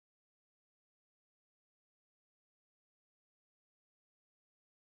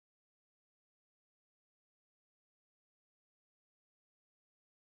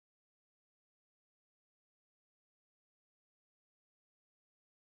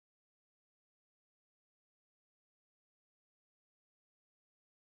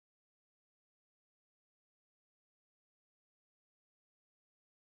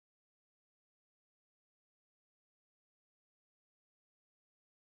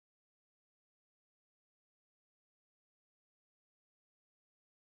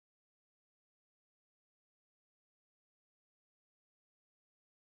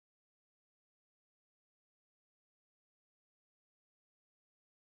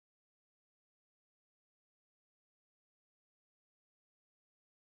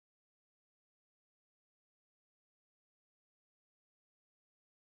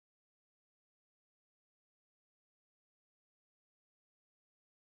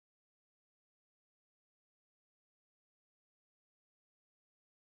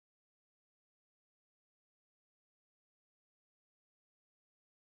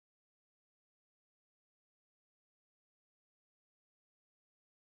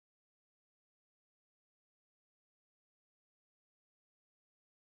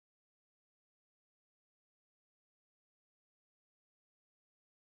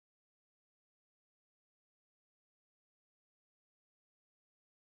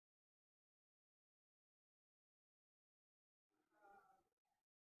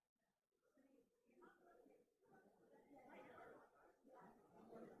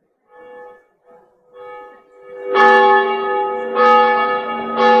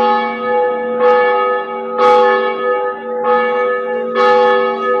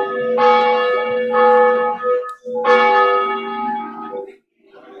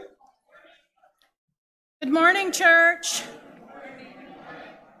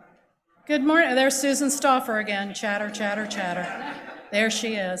Good morning. There's Susan Stauffer again. Chatter, chatter, chatter. There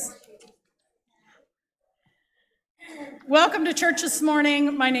she is. Welcome to church this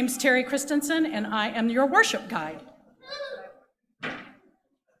morning. My name's Terry Christensen, and I am your worship guide.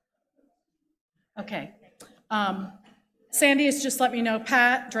 Okay. Sandy has just let me know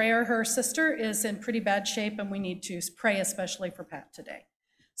Pat Dreyer, her sister, is in pretty bad shape, and we need to pray especially for Pat today.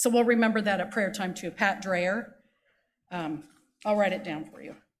 So we'll remember that at prayer time too. Pat Dreyer. I'll write it down for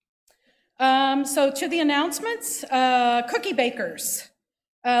you. So to the announcements, cookie bakers.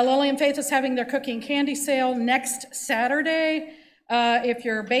 Lily and Faith is having their cookie and candy sale next Saturday. If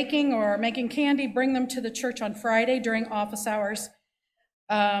you're baking or making candy, bring them to the church on Friday during office hours.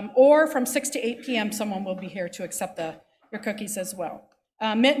 Or from 6 to 8 p.m., someone will be here to accept your cookies as well.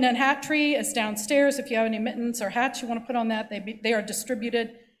 Mitten and Hat Tree is downstairs. If you have any mittens or hats you want to put on that, they are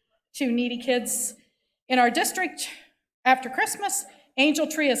distributed to needy kids in our district after Christmas. Angel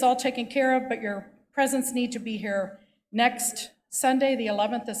Tree is all taken care of, but your presents need to be here next Sunday. The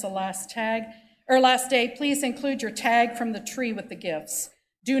 11th is the last day. Please include your tag from the tree with the gifts.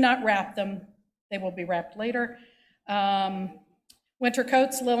 Do not wrap them. They will be wrapped later. Winter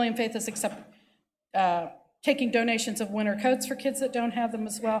coats. Lily and Faith is taking donations of winter coats for kids that don't have them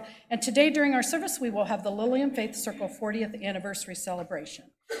as well. And today during our service, we will have the Lily and Faith Circle 40th anniversary celebration.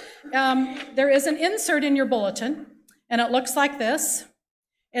 There is an insert in your bulletin, and it looks like this.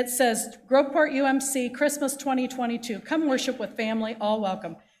 It says, Groveport UMC Christmas 2022. Come worship with family, all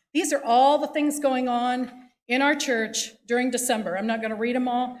welcome. These are all the things going on in our church during December. I'm not going to read them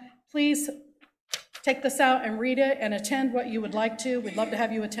all. Please take this out and read it and attend what you would like to. We'd love to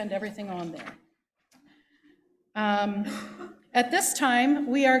have you attend everything on there. At this time,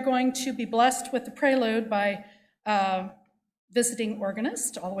 we are going to be blessed with the prelude by visiting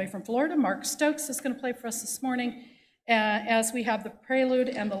organist all the way from Florida. Mark Stokes is going to play for us this morning as we have the prelude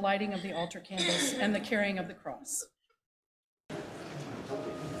and the lighting of the altar candles and the carrying of the cross.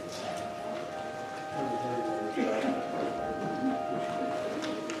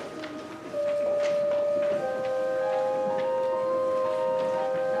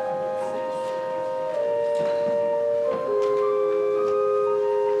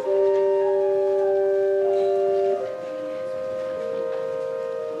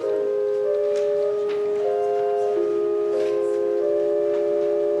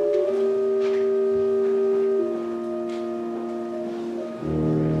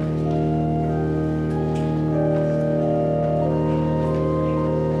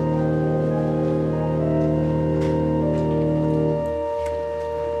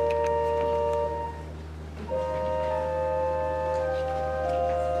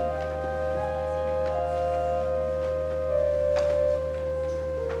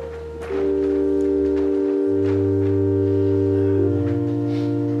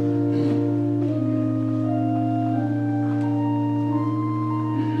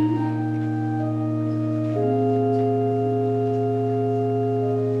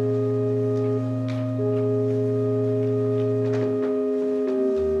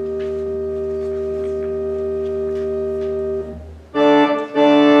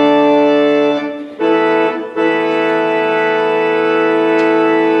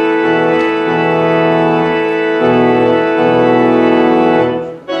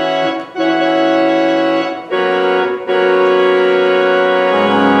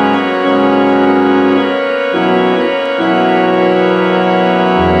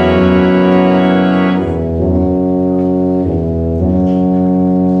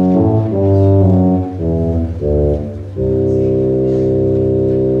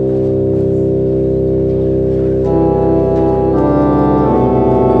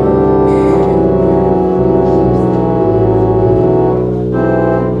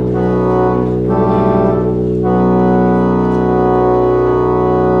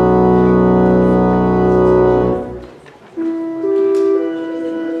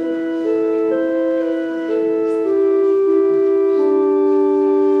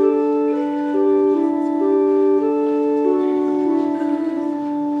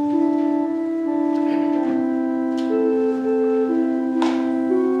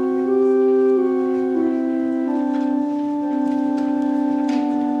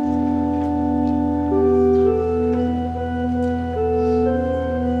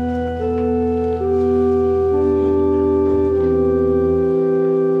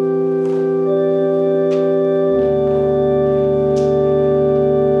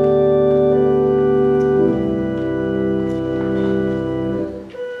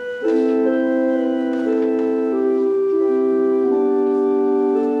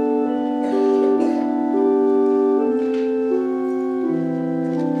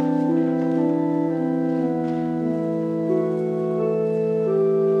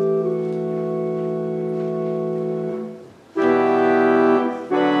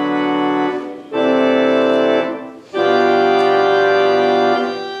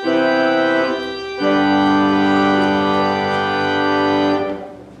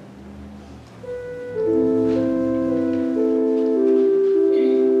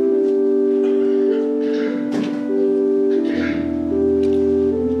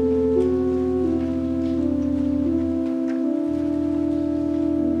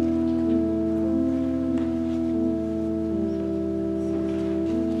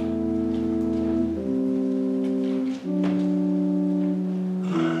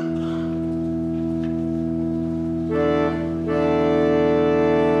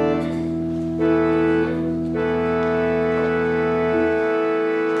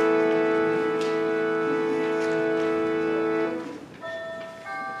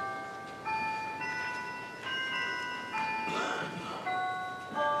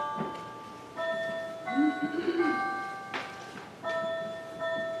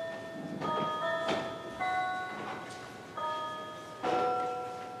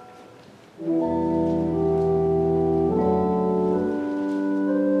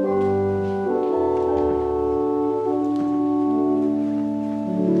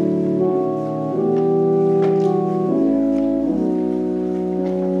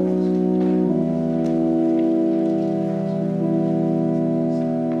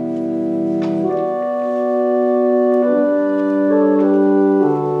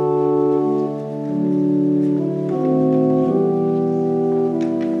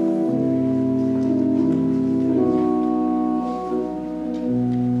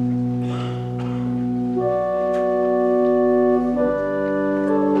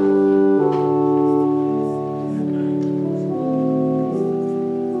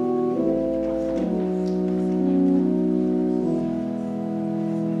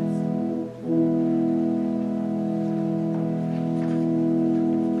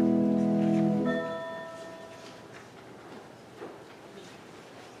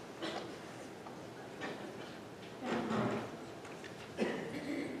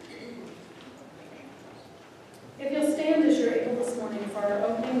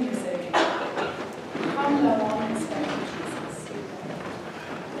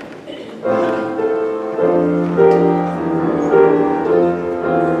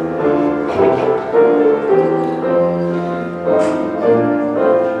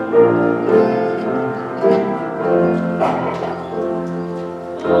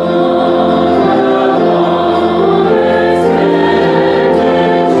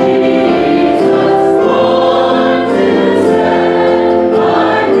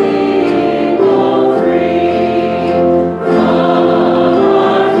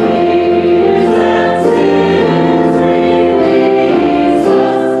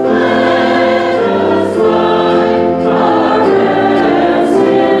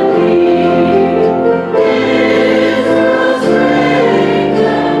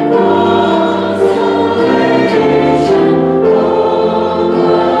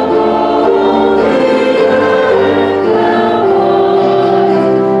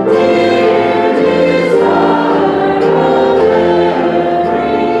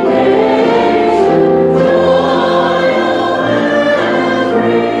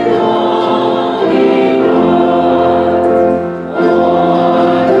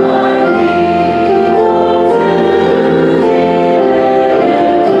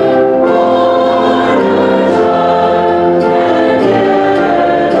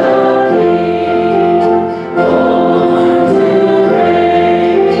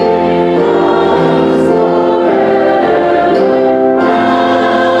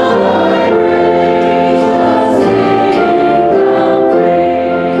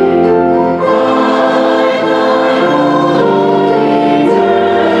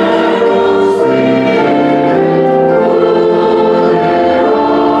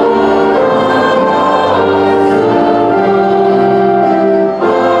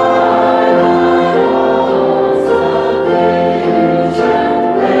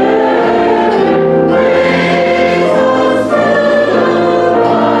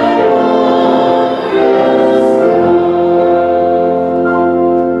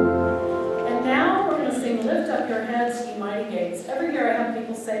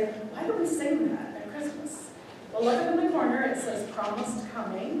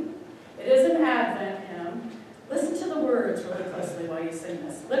 morning. It is an Advent hymn. Listen to the words really closely while you sing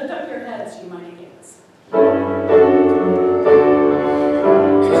this. Lift up your heads, you mighty gates.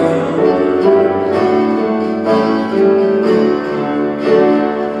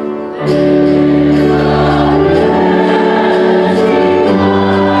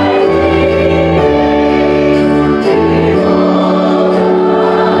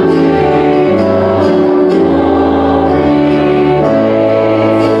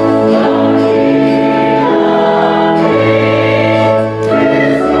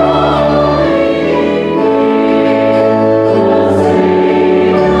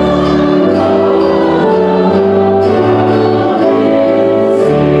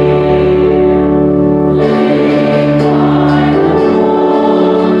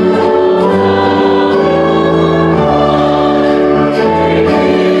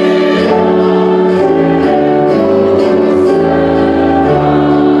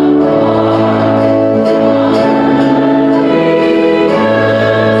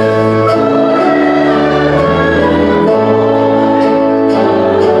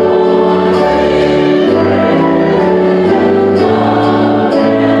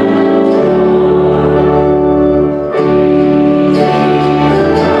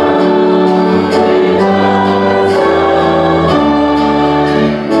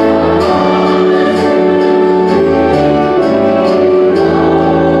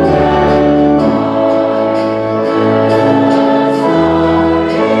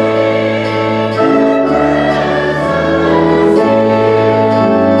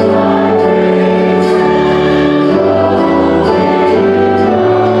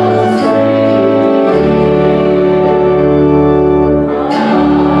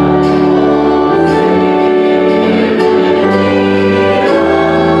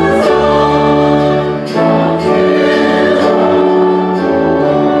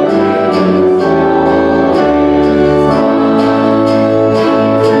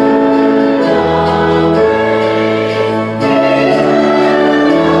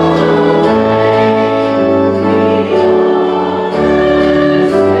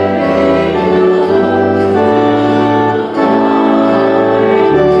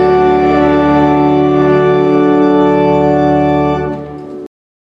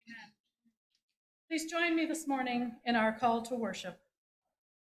 Please join me this morning in our call to worship.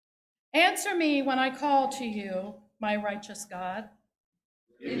 Answer me when I call to you, my righteous God.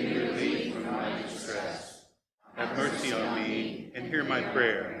 Give me relief from my distress. Have mercy on me and hear my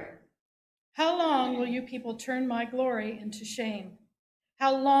prayer. How long will you people turn my glory into shame?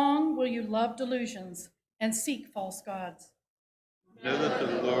 How long will you love delusions and seek false gods? Know that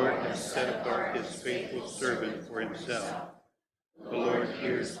the Lord has set apart his faithful servant for himself. The Lord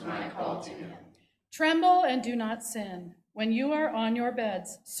hears my call to him. Tremble and do not sin. When you are on your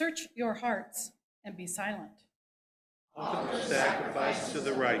beds, search your hearts and be silent. Offer sacrifice to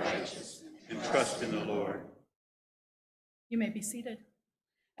the righteous and trust in the Lord. You may be seated.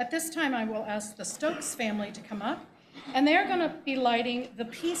 At this time, I will ask the Stokes family to come up, and they're going to be lighting the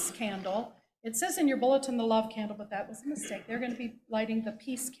peace candle. It says in your bulletin the love candle, but that was a mistake. They're going to be lighting the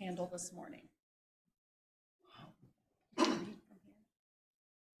peace candle this morning.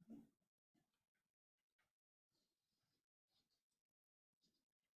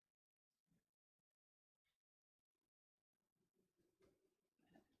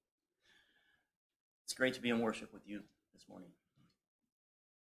 It's great to be in worship with you this morning.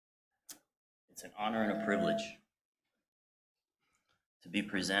 It's an honor and a privilege to be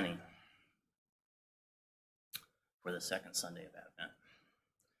presenting for the second Sunday of Advent.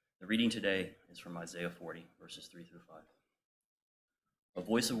 The reading today is from Isaiah 40, verses 3 through 5. A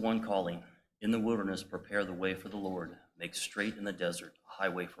voice of one calling, in the wilderness prepare the way for the Lord, make straight in the desert a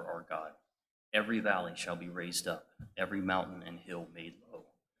highway for our God. Every valley shall be raised up, every mountain and hill made low.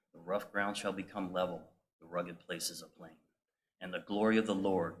 The rough ground shall become level, the rugged places a plain. And the glory of the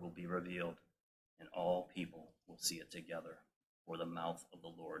Lord will be revealed, and all people will see it together, for the mouth of the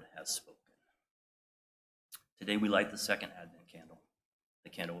Lord has spoken. Today we light the second Advent candle, the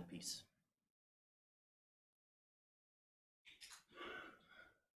candle of peace.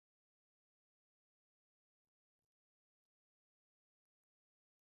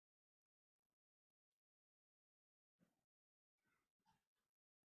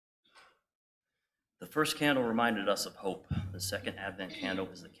 The first candle reminded us of hope. The second Advent candle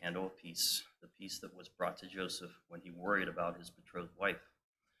is the candle of peace, the peace that was brought to Joseph when he worried about his betrothed wife,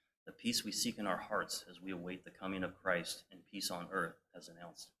 the peace we seek in our hearts as we await the coming of Christ and peace on earth as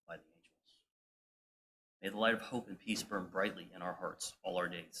announced by the angels. May the light of hope and peace burn brightly in our hearts all our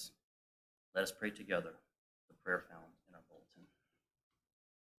days. Let us pray together, the prayer found in our bulletin.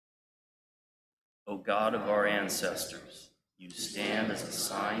 O God of our ancestors, you stand as a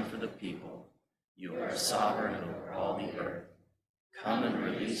sign for the people. You are sovereign over all the earth. Come and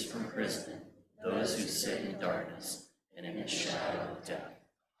release from prison those who sit in darkness and in the shadow of death.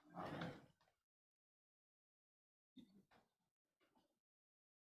 Amen.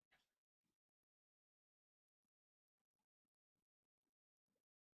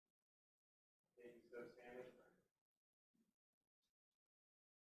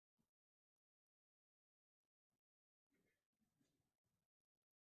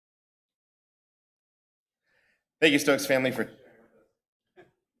 Thank you, Stokes family, for...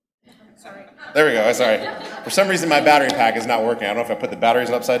 There we go, sorry. For some reason, my battery pack is not working. I don't know if I put the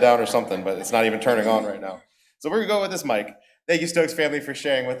batteries upside down or something, but it's not even turning on right now. So we're going to go with this mic. Thank you, Stokes family, for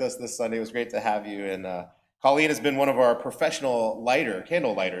sharing with us this Sunday. It was great to have you. And Colleen has been one of our professional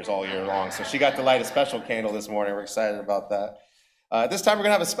candle lighters all year long. So she got to light a special candle this morning. We're excited about that. This time we're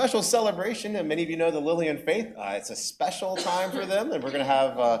going to have a special celebration, and many of you know the Lillian Faith. It's a special time for them, and we're going to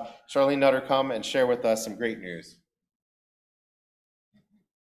have Charlene Nutter come and share with us some great news.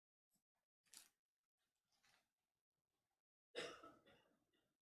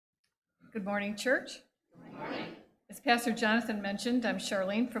 Good morning, church. Good morning. As Pastor Jonathan mentioned, I'm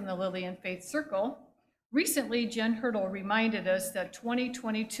Charlene from the Lillian Faith Circle. Recently, Jen Hurdle reminded us that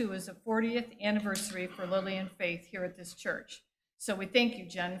 2022 is the 40th anniversary for Lillian Faith here at this church. So we thank you,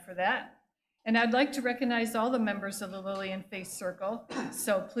 Jen, for that. And I'd like to recognize all the members of the Lillian Faith Circle.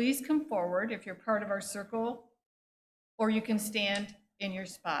 So please come forward if you're part of our circle, or you can stand in your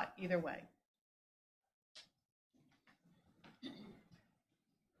spot, either way.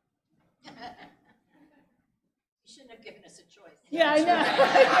 You shouldn't have given us a choice. Yeah, I know.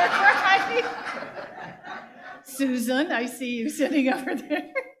 Right. Susan, I see you sitting over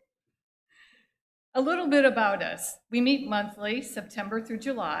there. A little bit about us. We meet monthly, September through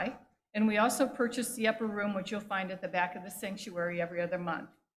July, and we also purchase the upper room, which you'll find at the back of the sanctuary every other month.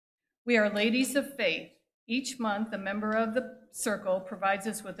 We are ladies of faith. Each month, a member of the circle provides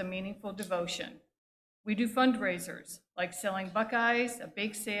us with a meaningful devotion. We do fundraisers, like selling Buckeyes, a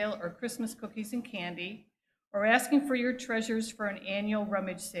bake sale, or Christmas cookies and candy, or asking for your treasures for an annual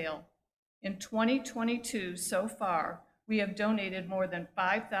rummage sale. In 2022, so far, we have donated more than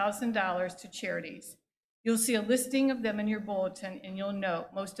 $5,000 to charities. You'll see a listing of them in your bulletin, and you'll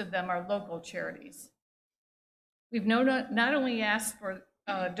note most of them are local charities. We've not only asked for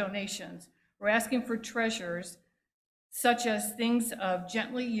donations, we're asking for treasures, such as things of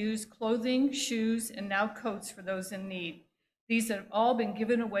gently used clothing, shoes, and now coats for those in need. These have all been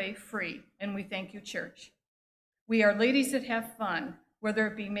given away free, and we thank you, church. We are ladies that have fun, whether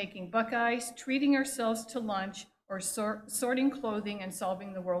it be making Buckeyes, treating ourselves to lunch, or sorting clothing and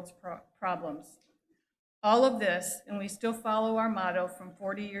solving the world's problems. All of this, and we still follow our motto from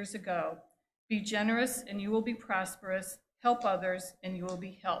 40 years ago, be generous and you will be prosperous, help others and you will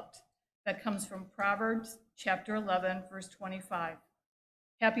be helped. That comes from Proverbs chapter 11, verse 25.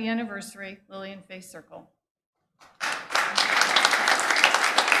 Happy anniversary, Lillian Faith Circle.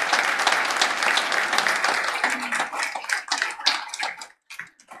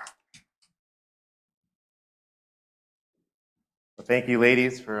 Well, thank you,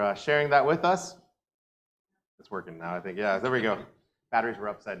 ladies, for sharing that with us. It's working now, I think. Yeah, there we go. Batteries were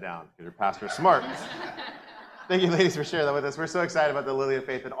upside down because your pastor is smart. Thank you, ladies, for sharing that with us. We're so excited about the Lillian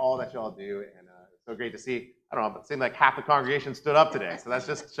Faith and all that y'all do, and it's so great to see. I don't know, but it seemed like half the congregation stood up today, so that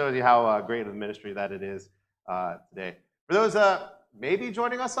just shows you how great of a ministry that it is today. For those maybe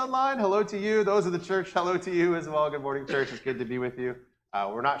joining us online, hello to you. Those of the church, hello to you as well. Good morning, church. It's good to be with you.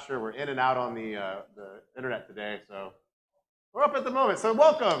 We're not sure. We're in and out on the internet today, so we're up at the moment. So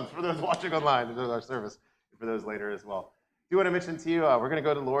welcome for those watching online to our service, and for those later as well. I do want to mention to you, we're going to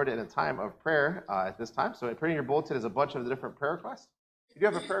go to the Lord in a time of prayer at this time. So printing your bulletin is a bunch of the different prayer requests. If you do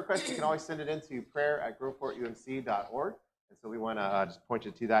have a prayer request, you can always send it into prayer@groveportumc.org. And so we want to just point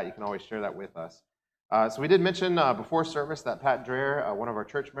you to that. You can always share that with us. So we did mention before service that Pat Dreher, one of our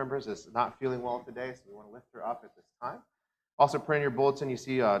church members, is not feeling well today. So we want to lift her up at this time. Also, printing your bulletin, you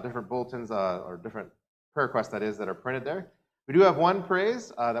see different bulletins or different prayer requests, that is, that are printed there. We do have one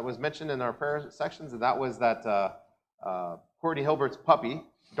praise that was mentioned in our prayer sections, and that was that Courtney Hilbert's puppy,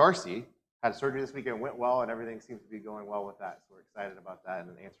 Darcy, had surgery this weekend, went well, and everything seems to be going well with that. So we're excited about that and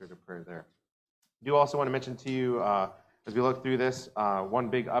an answer to prayer there. I do also want to mention to you, as we look through this, one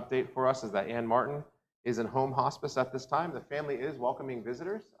big update for us is that Ann Martin is in home hospice at this time. The family is welcoming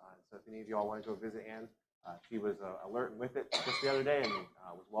visitors. So if any of you all want to go visit Ann, she was alert and with it just the other day and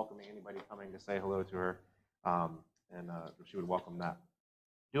was welcoming anybody coming to say hello to her, and she would welcome that.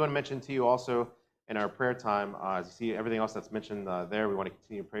 I do want to mention to you also in our prayer time, as you see everything else that's mentioned there, we want to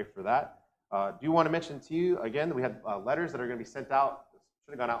continue to pray for that. Do want to mention to you, again, that we have letters that are going to be sent out.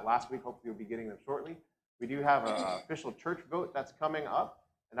 Should have gone out last week. Hopefully you'll be getting them shortly. We do have an official church vote that's coming up,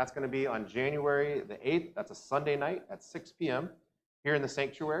 and that's going to be on January the 8th. That's a Sunday night at 6 p.m. here in the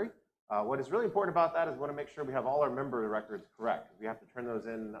sanctuary. What is really important about that is we want to make sure we have all our member records correct. We have to turn those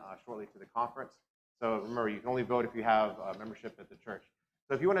in shortly to the conference. So remember, you can only vote if you have membership at the church.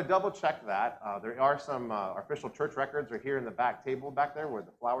 So if you want to double check that, there are some our official church records are here in the back table back there where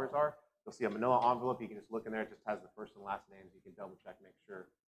the flowers are. You'll see a manila envelope. You can just look in there. It just has the first and last names. You can double check, make sure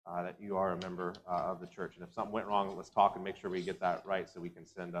that you are a member of the church. And if something went wrong, let's talk and make sure we get that right so we can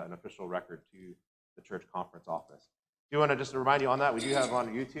send an official record to the church conference office. Do want to just remind you on that, we do have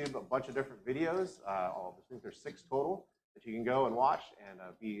on YouTube a bunch of different videos. I think there's 6 total that you can go and watch and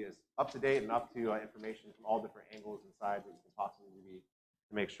be as up to date and up to information from all different angles and sides that you can possibly be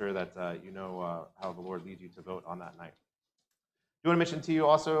to make sure that you know how the Lord leads you to vote on that night. I do want to mention to you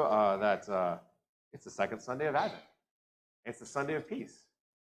also that it's the second Sunday of Advent. It's the Sunday of peace.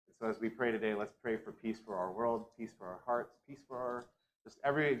 And so as we pray today, let's pray for peace for our world, peace for our hearts, peace for our, just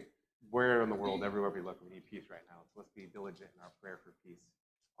everywhere in the world, everywhere we look, we need peace right now. So let's be diligent in our prayer for peace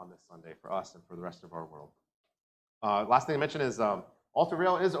on this Sunday for us and for the rest of our world. Last thing to mention is Altar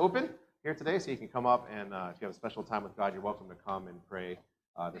Rail is open here today, so you can come up and if you have a special time with God, you're welcome to come and pray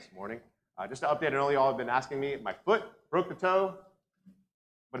this morning. Just to update, I know y'all have been asking me, my foot broke the toe,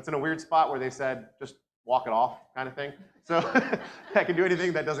 but it's in a weird spot where they said, just walk it off kind of thing. So I can do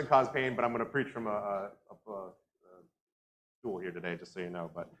anything that doesn't cause pain, but I'm going to preach from a stool here today, just so you know.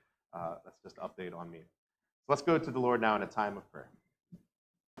 But that's just an update on me. So let's go to the Lord now in a time of prayer.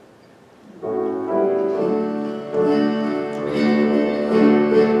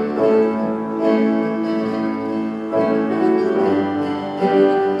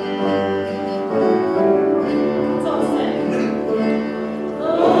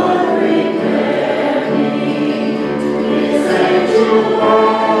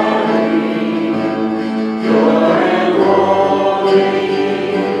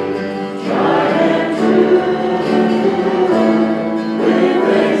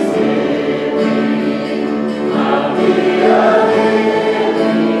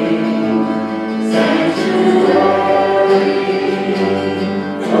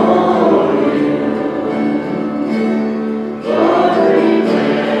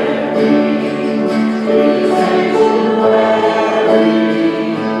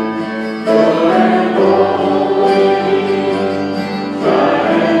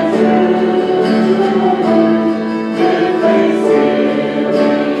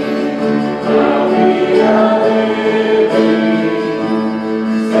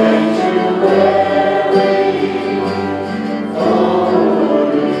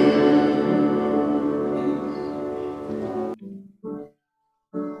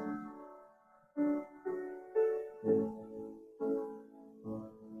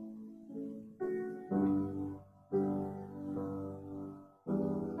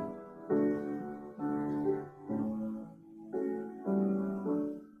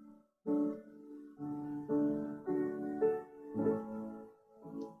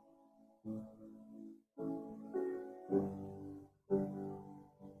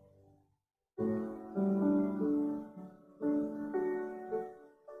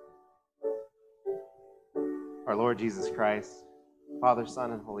 Our Lord Jesus Christ, Father,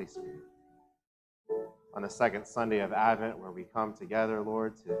 Son, and Holy Spirit. On the second Sunday of Advent, where we come together,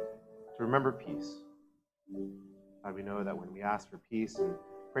 Lord, to remember peace. God, we know that when we ask for peace and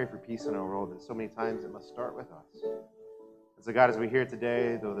pray for peace in our world, that so many times it must start with us. And so, God, as we hear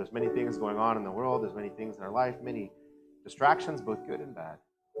today, though there's many things going on in the world, there's many things in our life, many distractions, both good and bad.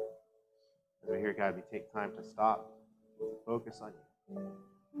 As we hear, God, we take time to stop, to focus on you,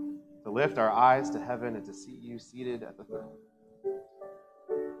 to lift our eyes to heaven and to see you seated at the throne.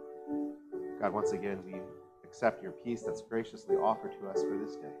 God, once again, we accept your peace that's graciously offered to us for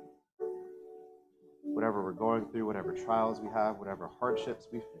this day. Whatever we're going through, whatever trials we have, whatever hardships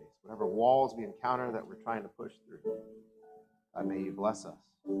we face, whatever walls we encounter that we're trying to push through, God, may you bless us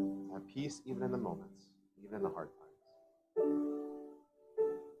to have peace even in the moments, even in the hard times.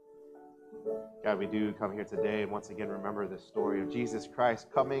 God, we do come here today and once again remember the story of Jesus Christ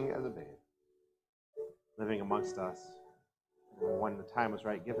coming as a babe, living amongst us, and when the time was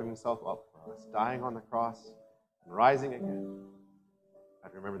right, giving himself up for us, dying on the cross and rising again.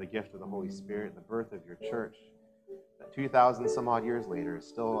 God, remember the gift of the Holy Spirit, the birth of your church, that 2,000 some odd years later is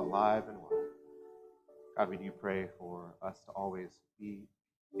still alive and well. God, we do pray for us to always be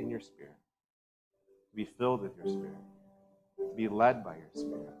in your Spirit, to be filled with your Spirit, to be led by your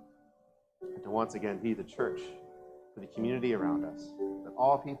Spirit, and to once again be the church for the community around us, that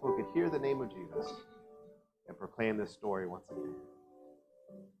all people could hear the name of Jesus and proclaim this story once again.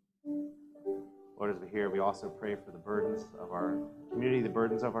 Lord, as we hear, we also pray for the burdens of our community, the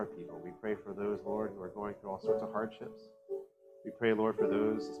burdens of our people. We pray for those, Lord, who are going through all sorts of hardships. We pray, Lord, for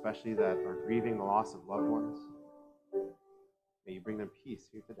those especially that are grieving the loss of loved ones. May you bring them peace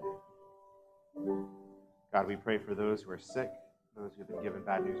here today. God, we pray for those who are sick, those who have been given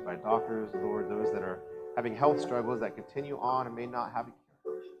bad news by doctors, Lord, those that are having health struggles that continue on and may not have a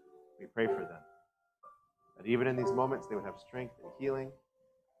cure. We pray for them, that even in these moments they would have strength and healing,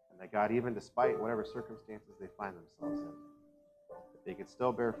 and that God, even despite whatever circumstances they find themselves in, that they could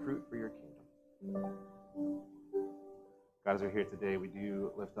still bear fruit for your kingdom. God, as we're here today, we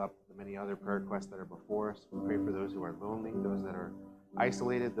do lift up the many other prayer requests that are before us. We pray for those who are lonely, those that are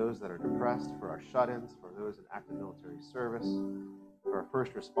isolated, those that are depressed, for our shut-ins, for those in active military service, for our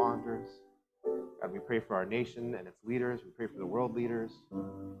first responders. God, we pray for our nation and its leaders. We pray for the world leaders.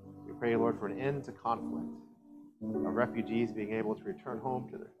 We pray, Lord, for an end to conflict, of refugees being able to return home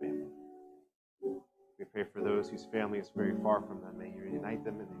to their family. We pray for those whose family is very far from them. May you reunite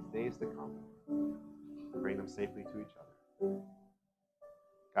them in these days to come and bring them safely to each other.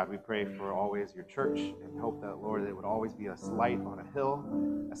 God, we pray for always your church and hope that, Lord, it would always be a light on a hill,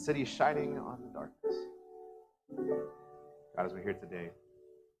 a city shining on the darkness. God, as we're here today,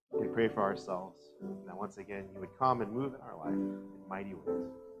 we pray for ourselves, and that once again you would come and move in our life in mighty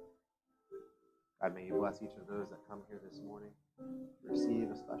ways. God, may you bless each of those that come here this morning to receive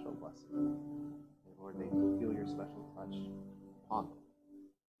a special blessing. And Lord, may you feel your special touch upon them.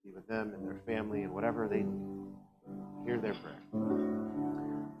 Be with them and their family and whatever they need. Hear their prayer.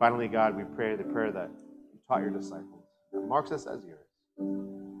 Finally, God, we pray the prayer that you taught your disciples, that marks us as yours.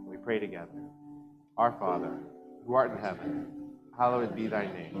 We pray together. Our Father, who art in heaven, hallowed be thy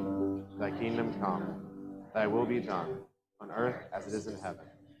name. Thy kingdom come, thy will be done, on earth as it is in heaven.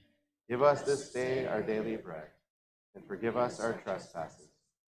 Give us this day our daily bread, and forgive us our trespasses,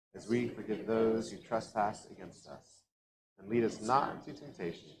 as we forgive those who trespass against us. And lead us not into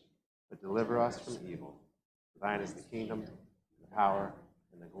temptation, but deliver us from evil. For thine is the kingdom, the power,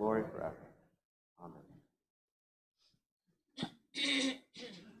 and the glory forever. Amen.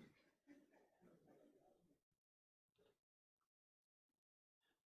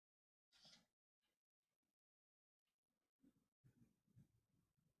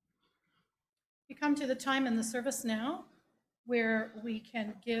 We come to the time in the service now where we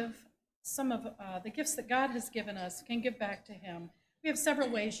can give some of the gifts that God has given us, can give back to him. We have several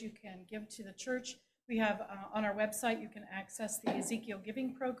ways you can give to the church. We have on our website, you can access the Ezekiel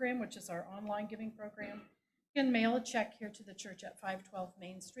Giving Program, which is our online giving program. You can mail a check here to the church at 512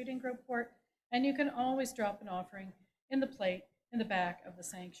 Main Street in Groveport, and you can always drop an offering in the plate in the back of the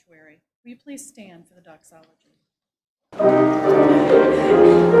sanctuary. Will you please stand for the doxology?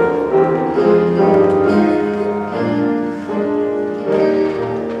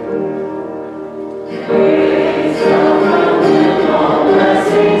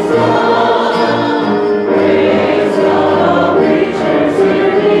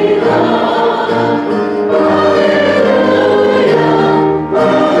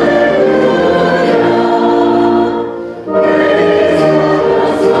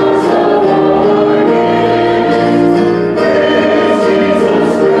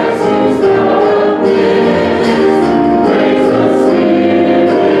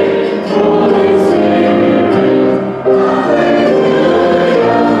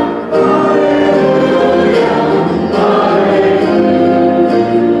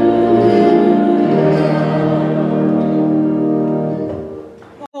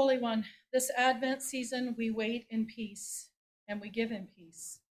 This Advent season, we wait in peace and we give in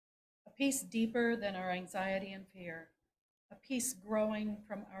peace, a peace deeper than our anxiety and fear, a peace growing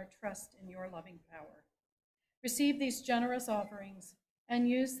from our trust in your loving power. Receive these generous offerings and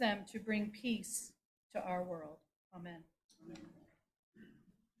use them to bring peace to our world. Amen.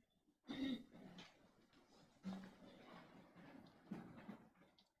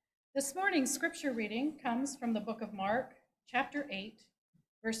 This morning's scripture reading comes from the book of Mark, chapter 8,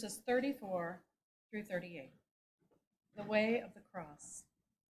 verses 34 through 38, the way of the cross.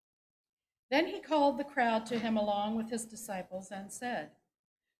 Then he called the crowd to him along with his disciples and said,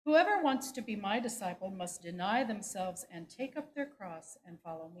 "Whoever wants to be my disciple must deny themselves and take up their cross and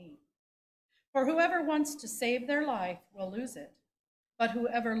follow me. For whoever wants to save their life will lose it, but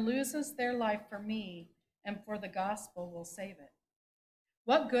whoever loses their life for me and for the gospel will save it.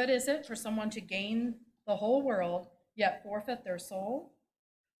 What good is it for someone to gain the whole world, yet forfeit their soul?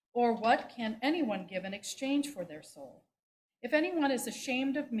 Or what can anyone give in exchange for their soul? If anyone is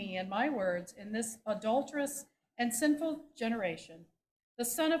ashamed of me and my words in this adulterous and sinful generation, the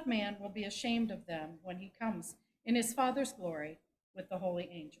Son of Man will be ashamed of them when he comes in his Father's glory with the holy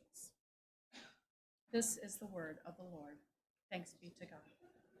angels. This is the word of the Lord. Thanks be to God.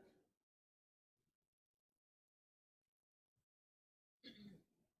 I'm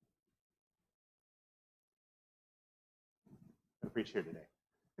going to preach here today.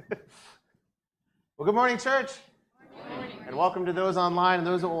 Well, good morning, church. Good morning. And welcome to those online and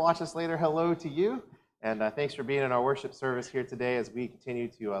those that will watch us later. Hello to you. And thanks for being in our worship service here today as we continue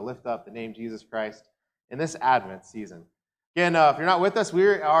to lift up the name Jesus Christ in this Advent season. Again, if you're not with us, we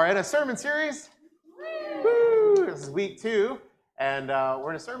are in a sermon series. Woo! This is week 2. And we're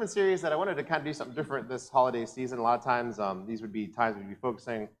in a sermon series that I wanted to kind of do something different this holiday season. A lot of times, these would be times we'd be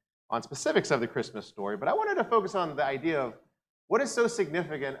focusing on specifics of the Christmas story. But I wanted to focus on the idea of what is so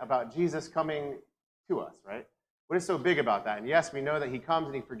significant about Jesus coming to us, right? What is so big about that? And yes, we know that he comes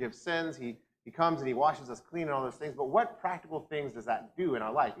and he forgives sins. He comes and he washes us clean and all those things. But what practical things does that do in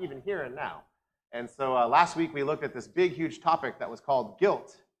our life, even here and now? And so last week we looked at this big, huge topic that was called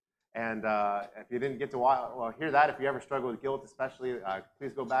guilt. And if you didn't get to hear that, if you ever struggle with guilt especially,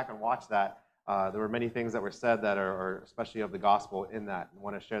 please go back and watch that. There were many things that were said that are especially of the gospel in that. I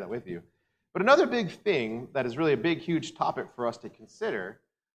want to share that with you. But another big thing that is really a big, huge topic for us to consider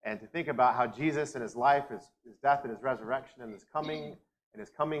and to think about how Jesus and his life, his death and his resurrection and his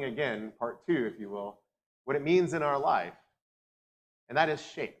coming again, part 2, if you will, what it means in our life. And that is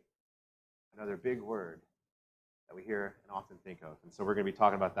shame. Another big word that we hear and often think of. And so we're going to be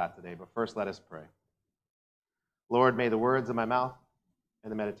talking about that today. But first, let us pray. Lord, may the words of my mouth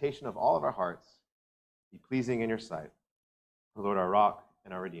and the meditation of all of our hearts be pleasing in your sight. O Lord, our rock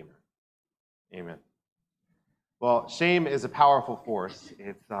and our redeemer. Amen. Well, shame is a powerful force.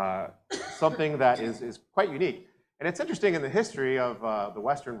 It's something that is quite unique. And it's interesting in the history of the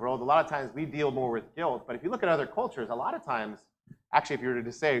Western world, a lot of times we deal more with guilt. But if you look at other cultures, a lot of times, actually, if you were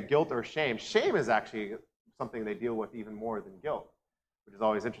to say guilt or shame, shame is actually something they deal with even more than guilt, which is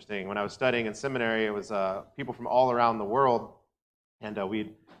always interesting. When I was studying in seminary, it was people from all around the world, and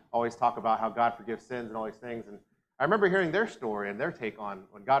we'd always talk about how God forgives sins and all these things. And I remember hearing their story and their take on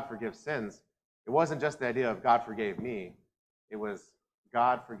when God forgives sins. It wasn't just the idea of God forgave me. It was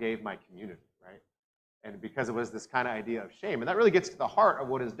God forgave my community, right? And because it was this kind of idea of shame. And that really gets to the heart of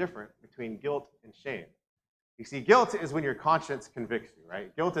what is different between guilt and shame. You see, guilt is when your conscience convicts you,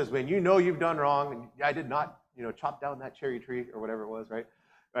 right? Guilt is when you know you've done wrong, and I did not, chop down that cherry tree or whatever it was, right?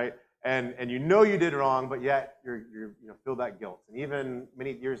 Right? And you know you did wrong, but yet you're feel that guilt. And even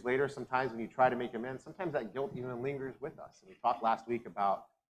many years later, sometimes when you try to make amends, sometimes that guilt even lingers with us. And we talked last week about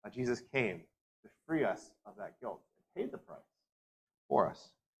how Jesus came to free us of that guilt and paid the price for us.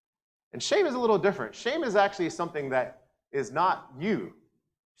 And shame is a little different. Shame is actually something that is not you.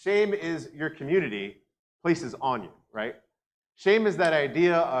 Shame is your community places on you, right? Shame is that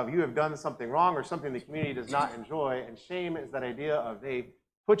idea of you have done something wrong or something the community does not enjoy, and shame is that idea of they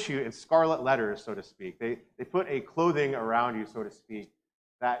put you in scarlet letters, so to speak. They put a clothing around you, so to speak,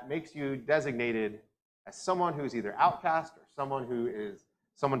 that makes you designated as someone who's either outcast or someone who is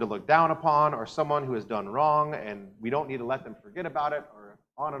someone to look down upon or someone who has done wrong, and we don't need to let them forget about it, or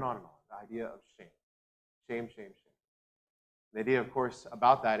on and on and on. The idea of shame. Shame, shame, shame. The idea, of course,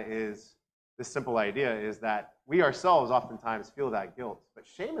 about that is this simple idea is that we ourselves oftentimes feel that guilt, but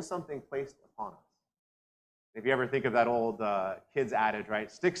shame is something placed upon us. If you ever think of that old kids adage, right?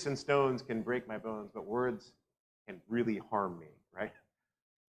 Sticks and stones can break my bones, but words can really harm me, right?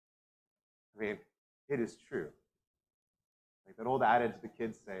 I mean, it is true. Like that old adage the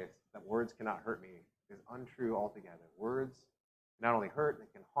kids say, that words cannot hurt me, is untrue altogether. Words not only hurt, they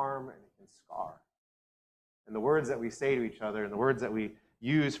can harm and they can scar. And the words that we say to each other and the words that we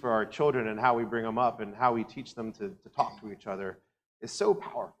use for our children and how we bring them up and how we teach them to talk to each other is so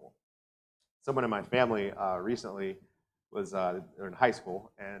powerful. Someone in my family recently was in high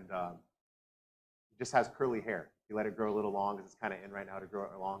school and just has curly hair. He let it grow a little long because it's kind of in right now to grow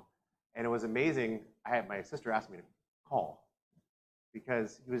it long. And it was amazing. My sister asked me to call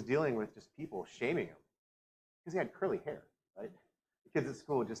because he was dealing with just people shaming him because he had curly hair, right? The kids at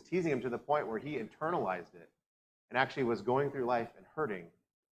school just teasing him to the point where he internalized it and actually was going through life and hurting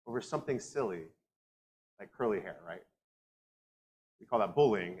over something silly like curly hair, right? We call that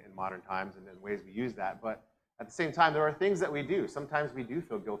bullying in modern times and in ways we use that. But at the same time, there are things that we do. Sometimes we do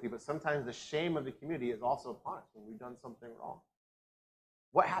feel guilty, but sometimes the shame of the community is also upon us when we've done something wrong.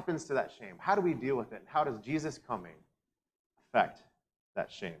 What happens to that shame? How do we deal with it? And how does Jesus coming affect that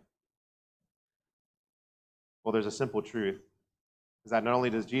shame? Well, there's a simple truth, is that not only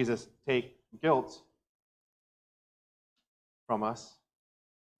does Jesus take guilt from us,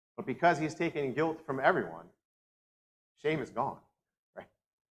 but because he's taken guilt from everyone, shame is gone, right?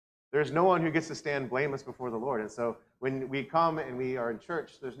 There's no one who gets to stand blameless before the Lord. And so when we come and we are in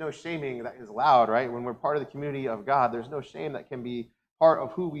church, there's no shaming that is allowed, right? When we're part of the community of God, there's no shame that can be part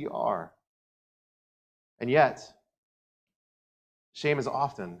of who we are. And yet, shame is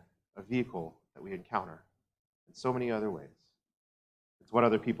often a vehicle that we encounter in so many other ways. It's what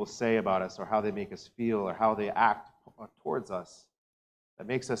other people say about us or how they make us feel or how they act towards us that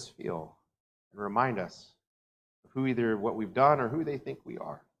makes us feel and remind us of who either what we've done or who they think we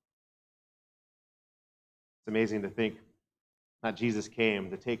are. It's amazing to think that Jesus came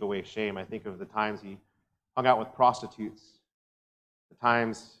to take away shame. I think of the times he hung out with prostitutes, the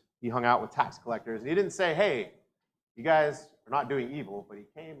times he hung out with tax collectors, and he didn't say, hey, you guys are not doing evil, but he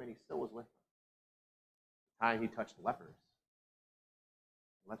came and he still was with them. The time he touched lepers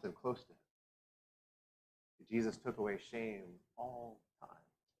and let them close to him. Jesus took away shame all the time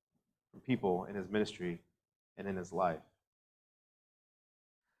from people in his ministry and in his life.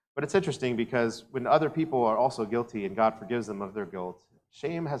 But it's interesting because when other people are also guilty and God forgives them of their guilt,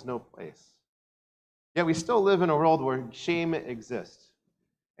 shame has no place. Yet we still live in a world where shame exists.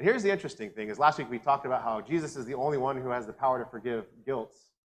 And here's the interesting thing, is last week we talked about how Jesus is the only one who has the power to forgive guilt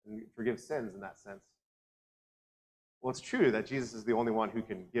and forgive sins in that sense. Well, it's true that Jesus is the only one who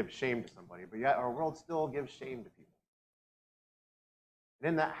can give shame to somebody, but yet our world still gives shame to people. And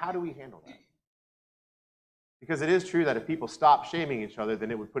in that, how do we handle that? Because it is true that if people stop shaming each other, then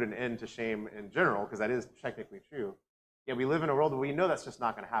it would put an end to shame in general, because that is technically true. Yet we live in a world where we know that's just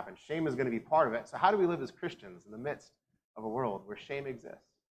not going to happen. Shame is going to be part of it. So how do we live as Christians in the midst of a world where shame exists?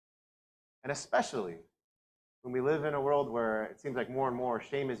 And especially when we live in a world where it seems like more and more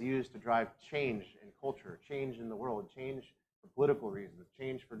shame is used to drive change in culture, change in the world, change for political reasons,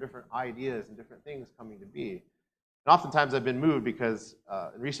 change for different ideas and different things coming to be. And oftentimes I've been moved because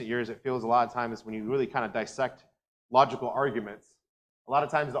in recent years it feels a lot of times when you really kind of dissect logical arguments, a lot of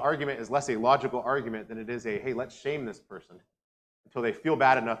times the argument is less a logical argument than it is a, hey, let's shame this person until they feel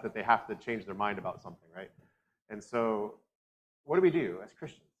bad enough that they have to change their mind about something, right? And so what do we do as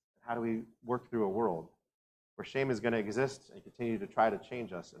Christians? How do we work through a world where shame is going to exist and continue to try to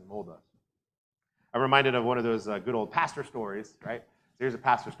change us and mold us? I'm reminded of one of those good old pastor stories, right? So here's a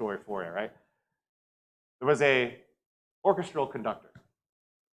pastor story for you, right? There was a orchestral conductor,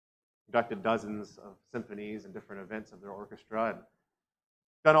 conducted dozens of symphonies and different events of their orchestra, and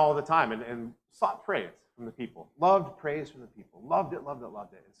done all the time, and sought praise from the people, loved praise from the people, loved it, loved it,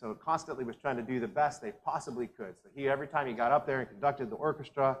 loved it. And so constantly was trying to do the best they possibly could. So every time he got up there and conducted the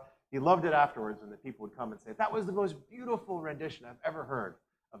orchestra, he loved it afterwards when the people would come and say, that was the most beautiful rendition I've ever heard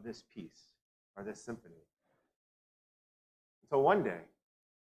of this piece or this symphony. So one day,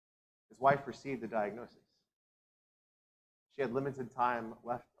 his wife received a diagnosis. She had limited time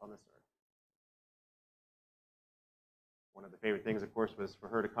left on this earth. One of the favorite things, of course, was for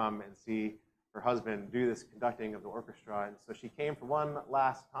her to come and see her husband do this conducting of the orchestra. And so she came for one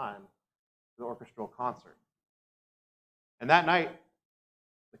last time to the orchestral concert. And that night,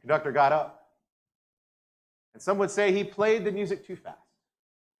 the conductor got up. And some would say he played the music too fast.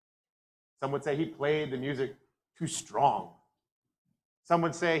 Some would say he played the music too strong. Some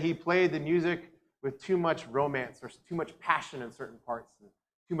would say he played the music with too much romance or too much passion in certain parts, and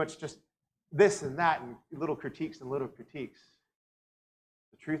too much just this and that, and little critiques and little critiques.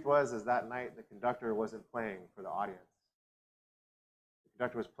 The truth was, is that night the conductor wasn't playing for the audience. The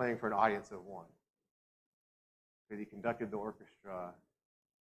conductor was playing for an audience of one. Because he conducted the orchestra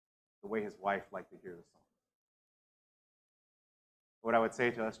the way his wife liked to hear the song. What I would say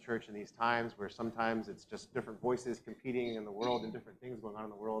to us, church, in these times where sometimes it's just different voices competing in the world and different things going on in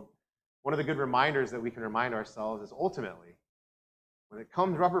the world, one of the good reminders that we can remind ourselves is ultimately, when it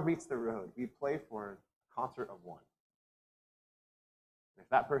comes rubber meets the road, we play for a concert of one. And if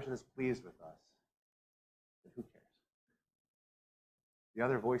that person is pleased with us, then who cares? The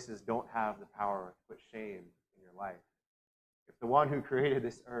other voices don't have the power to put shame in your life. If the one who created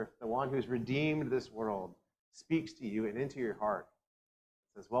this earth, the one who's redeemed this world, speaks to you and into your heart,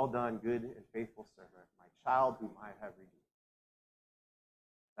 says, well done, good and faithful servant, my child whom I have redeemed.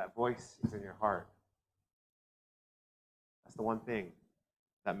 That voice is in your heart. That's the one thing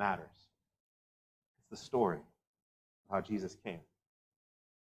that matters. It's the story of how Jesus came.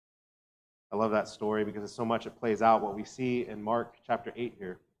 I love that story because it's so much it plays out what we see in Mark chapter 8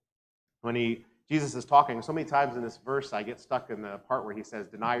 here. When Jesus is talking, so many times in this verse I get stuck in the part where he says,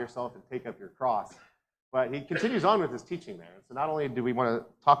 deny yourself and take up your cross. But he continues on with his teaching there. So not only do we want to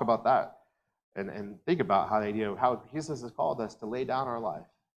talk about that and think about how the idea of how Jesus has called us to lay down our life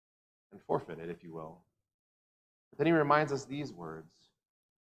and forfeit it, if you will. But then he reminds us these words.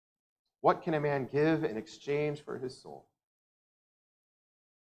 What can a man give in exchange for his soul?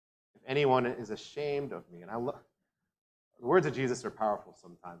 If anyone is ashamed of me, and the words of Jesus are powerful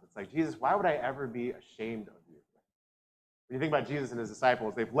sometimes. It's like, Jesus, why would I ever be ashamed of you? When you think about Jesus and his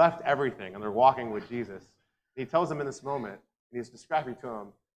disciples, they've left everything and they're walking with Jesus. And he tells them in this moment, and he's describing to them,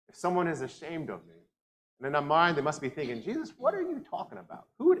 if someone is ashamed of me, and in their mind they must be thinking, Jesus, what are you talking about?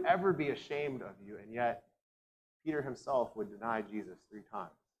 Who would ever be ashamed of you? And yet, Peter himself would deny Jesus 3 times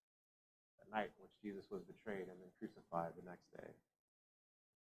that night in which Jesus was betrayed and then crucified the next day.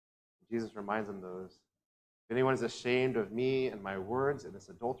 Jesus reminds them those, if anyone is ashamed of me and my words in this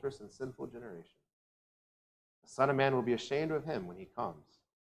adulterous and sinful generation, the Son of Man will be ashamed of him when he comes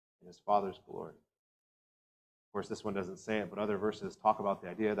in his Father's glory. Of course, this one doesn't say it, but other verses talk about the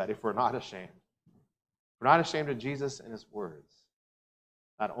idea that if we're not ashamed of Jesus and his words,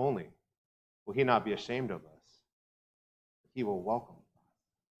 not only will he not be ashamed of us, but he will welcome us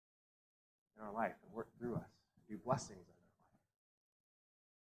in our life and work through us, do blessings in our life.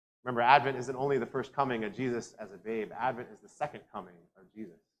 Remember, Advent isn't only the first coming of Jesus as a babe. Advent is the second coming of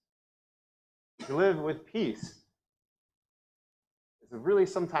Jesus. To live with peace is a really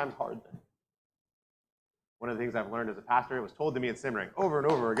sometimes hard thing. One of the things I've learned as a pastor, it was told to me in Simmering over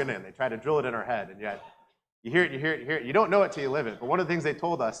and over again, and they try to drill it in our head, and yet you hear it, you hear it, you hear it. You don't know it till you live it. But one of the things they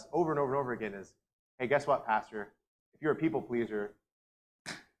told us over and over and over again is, hey, guess what, pastor? If you're a people pleaser,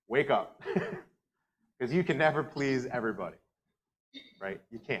 wake up. Because you can never please everybody, right?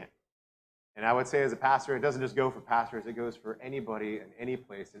 You can't. And I would say as a pastor, it doesn't just go for pastors, it goes for anybody in any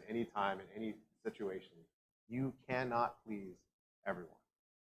place, in any time, in any situation. You cannot please everyone.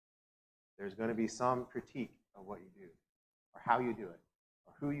 There's going to be some critique of what you do, or how you do it,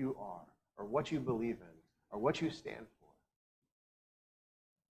 or who you are, or what you believe in, or what you stand for.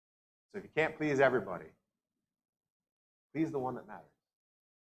 So if you can't please everybody, please the one that matters.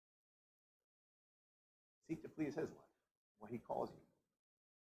 Seek to please his life, what he calls you.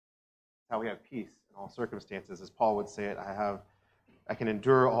 That's how we have peace in all circumstances. As Paul would say it, I can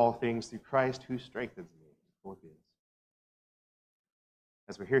endure all things through Christ who strengthens me. Philippians.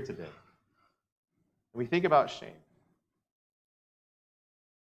 As we're here today, and we think about shame,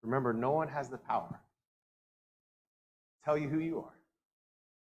 remember, no one has the power to tell you who you are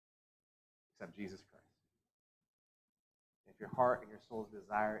except Jesus Christ. If your heart and your soul's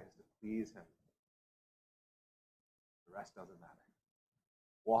desire is to please him, the rest doesn't matter.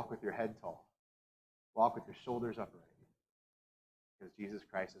 Walk with your head tall. Walk with your shoulders upright. Because Jesus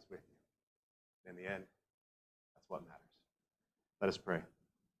Christ is with you. In the end, that's what matters. Let us pray.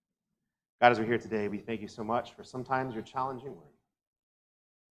 God, as we're here today, we thank you so much for sometimes your challenging word.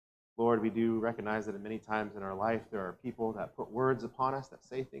 Lord, we do recognize that at many times in our life there are people that put words upon us, that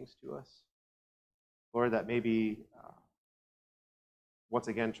say things to us. Lord, that maybe once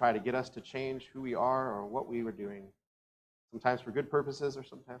again try to get us to change who we are or what we were doing, sometimes for good purposes or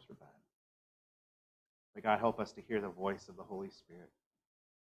sometimes for bad. May God help us to hear the voice of the Holy Spirit.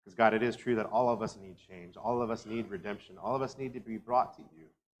 Because God, it is true that all of us need change. All of us need redemption. All of us need to be brought to you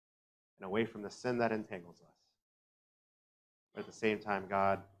and away from the sin that entangles us. But at the same time,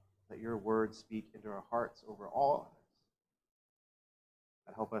 God, let your words speak into our hearts over all others.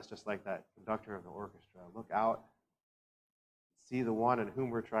 God, help us, just like that conductor of the orchestra, look out, see the one in whom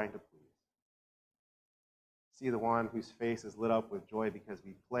we're trying to please. See the one whose face is lit up with joy because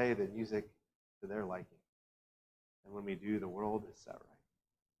we play the music to their liking. And when we do, the world is set right.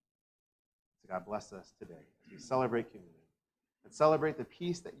 So God, bless us today as we celebrate communion and celebrate the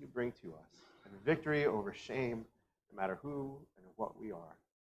peace that you bring to us and victory over shame, no matter who and what we are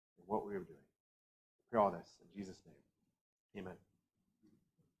and what we are doing. We pray all this in Jesus' name. Amen.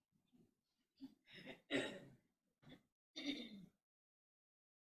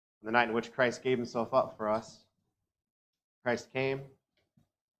 On the night in which Christ gave himself up for us, Christ came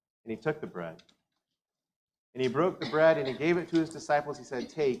and he took the bread. And he broke the bread and he gave it to his disciples. He said,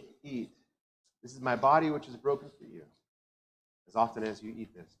 "Take, eat. This is my body which is broken for you. As often as you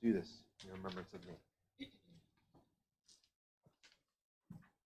eat this, do this in remembrance of me."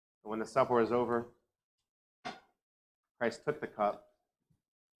 And when the supper was over, Christ took the cup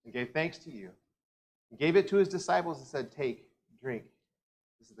and gave thanks to you. He gave it to his disciples and said, "Take, drink.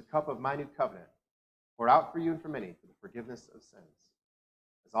 This is the cup of my new covenant, poured out for you and for many for the forgiveness of sins.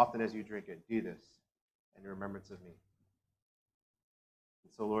 As often as you drink it, do this in remembrance of me."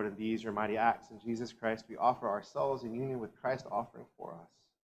 And so, Lord, in these your mighty acts in Jesus Christ, we offer ourselves in union with Christ offering for us.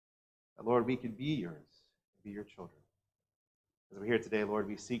 That, Lord, we could be yours, be your children. As we're here today, Lord,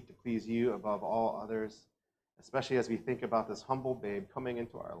 we seek to please you above all others, especially as we think about this humble babe coming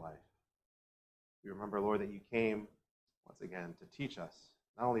into our life. We remember, Lord, that you came, once again, to teach us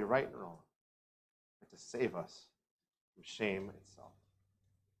not only right and wrong, but to save us from shame itself.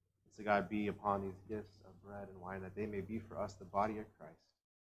 So God, be upon these gifts of bread and wine, that they may be for us the body of Christ,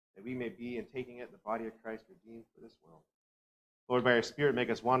 that we may be, in taking it, the body of Christ redeemed for this world. Lord, by your Spirit, make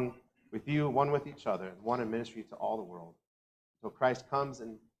us one with you, one with each other, and one in ministry to all the world, until Christ comes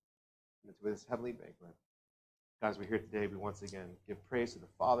and into his heavenly banquet. God, as we're here today, we once again give praise to the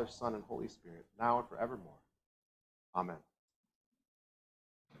Father, Son, and Holy Spirit, now and forevermore. Amen.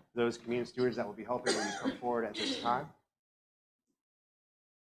 Those communion stewards that will be helping when you come forward at this time.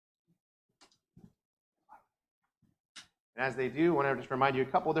 And as they do, I want to just remind you a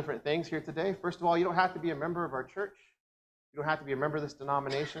couple different things here today. First of all, you don't have to be a member of our church. You don't have to be a member of this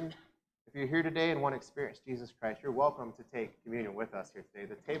denomination. If you're here today and want to experience Jesus Christ, you're welcome to take communion with us here today.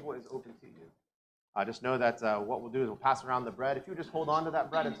 The table is open to you. Just know that what we'll do is we'll pass around the bread. If you just hold on to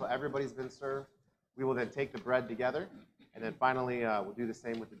that bread until everybody's been served, we will then take the bread together. And then finally, we'll do the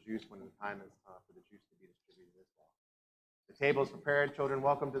same with the juice when the time is for the juice to be distributed as well. The table is prepared. Children,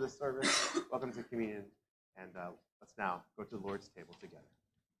 welcome to the service. Welcome to communion. And let's now go to the Lord's table together.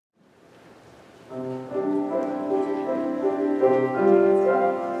 Oh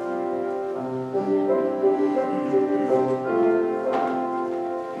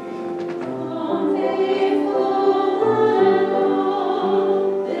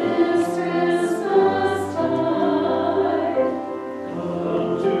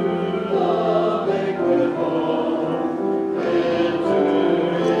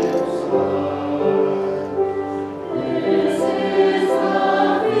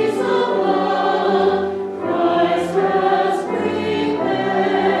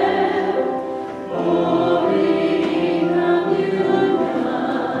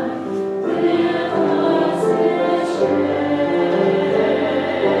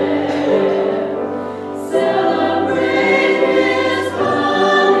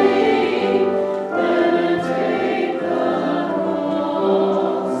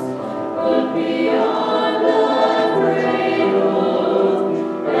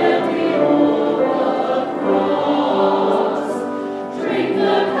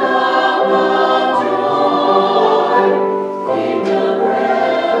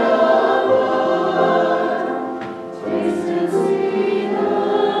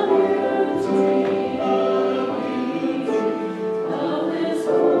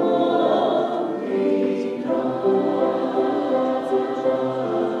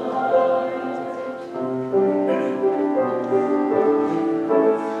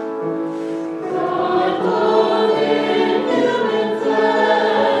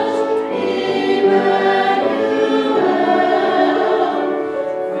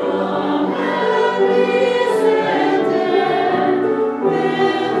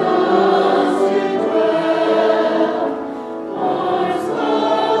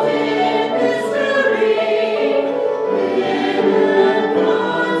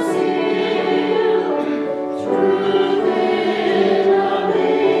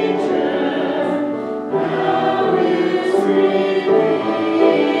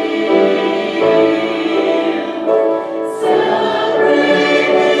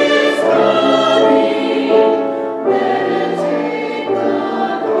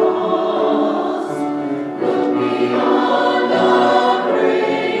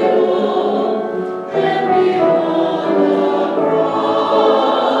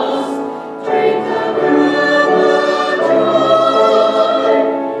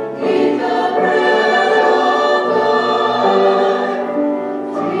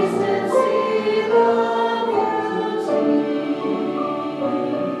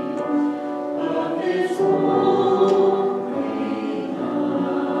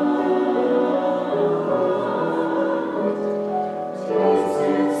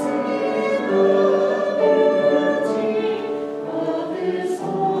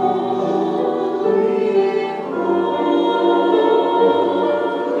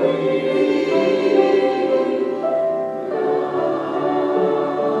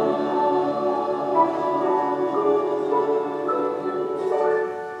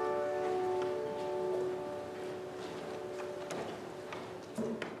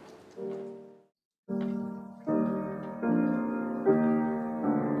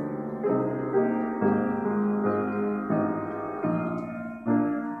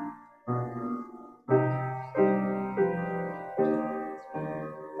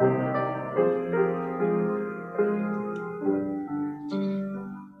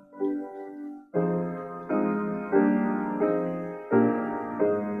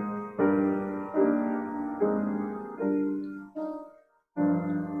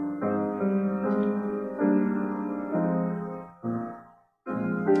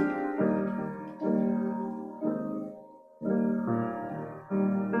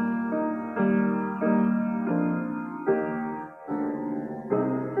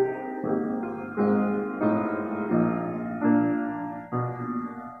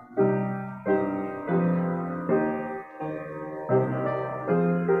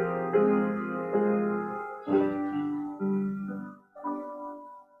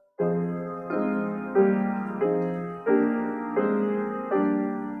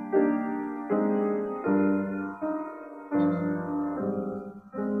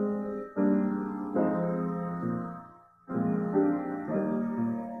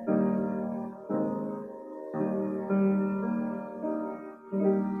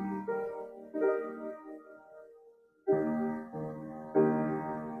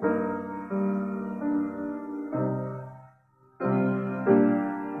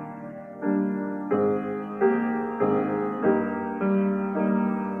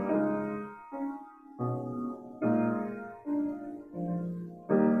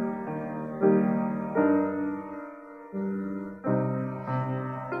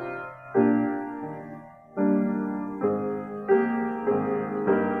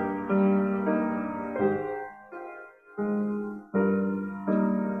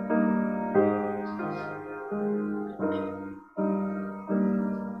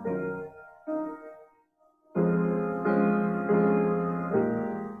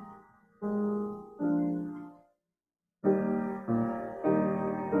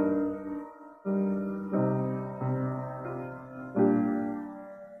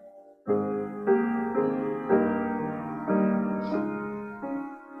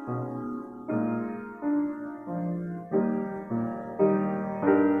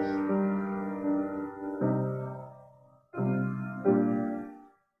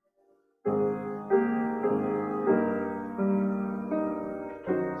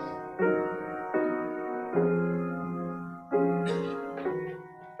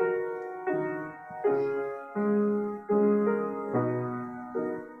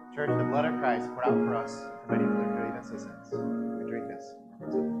Christ poured out for us, ready for the forgiveness of sins. We drink this.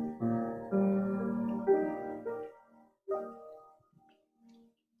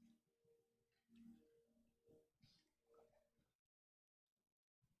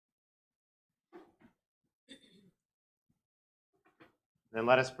 Then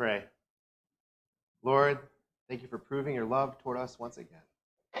let us pray. Lord, thank you for proving your love toward us once again.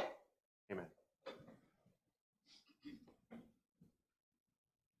 Amen.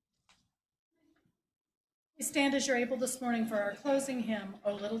 Please stand as you're able this morning for our closing hymn,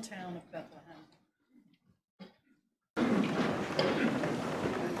 O Little Town of Bethlehem.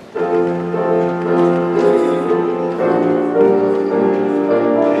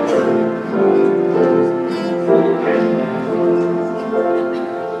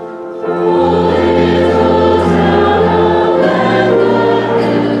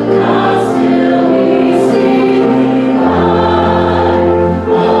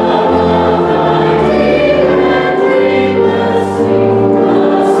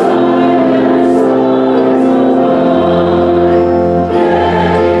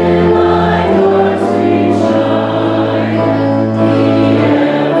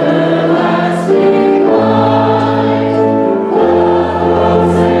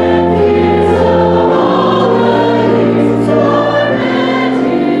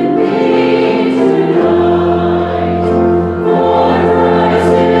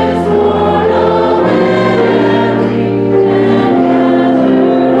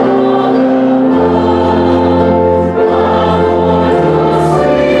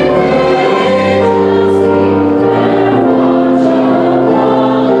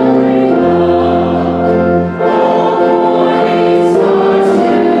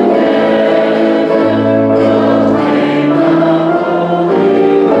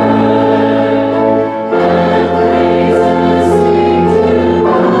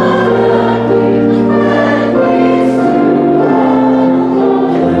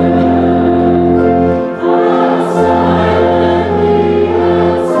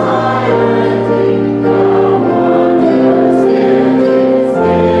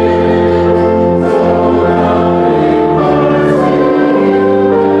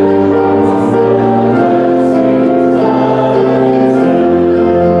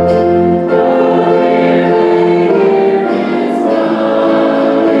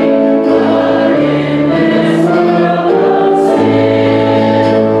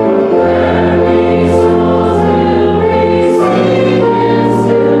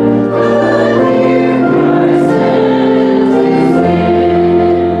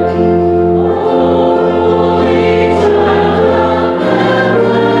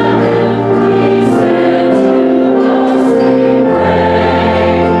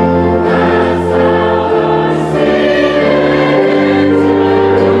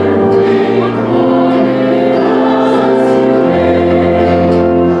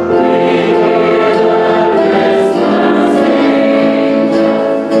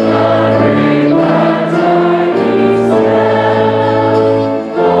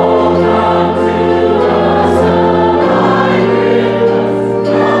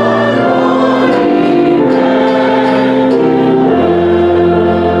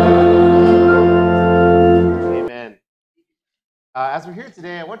 As we're here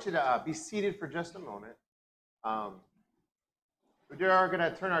today, I want you to be seated for just a moment. We are going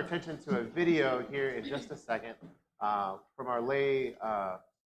to turn our attention to a video here in just a second from our lay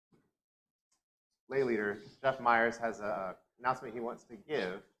leader. Jeff Myers has an announcement he wants to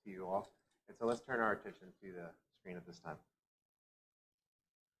give to you all. And so let's turn our attention to the screen at this time.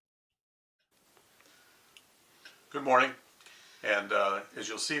 Good morning. And as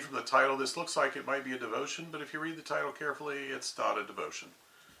you'll see from the title, this looks like it might be a devotion, but if you read the title carefully, it's not a devotion.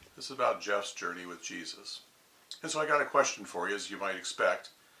 This is about Jeff's journey with Jesus. And so I got a question for you, as you might expect.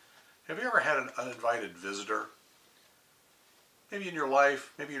 Have you ever had an uninvited visitor? Maybe in your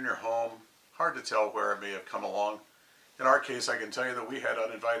life, maybe in your home. Hard to tell where it may have come along. In our case, I can tell you that we had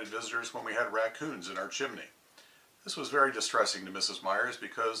uninvited visitors when we had raccoons in our chimney. This was very distressing to Mrs. Myers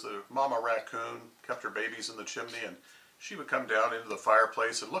because the mama raccoon kept her babies in the chimney, and she would come down into the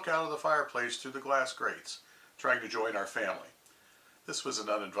fireplace and look out of the fireplace through the glass grates, trying to join our family. This was an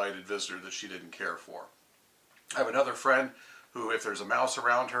uninvited visitor that she didn't care for. I have another friend who, if there's a mouse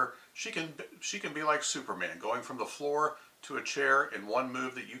around her, she can be like Superman, going from the floor to a chair in one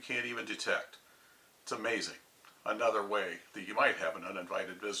move that you can't even detect. It's amazing. Another way that you might have an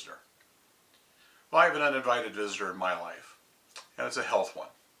uninvited visitor. Well, I have an uninvited visitor in my life, and it's a health one.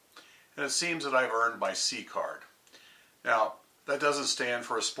 And it seems that I've earned my C card. Now, that doesn't stand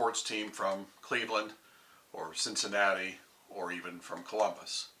for a sports team from Cleveland or Cincinnati or even from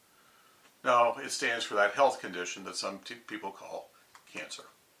Columbus. No, it stands for that health condition that some people call cancer.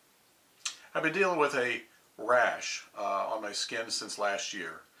 I've been dealing with a rash on my skin since last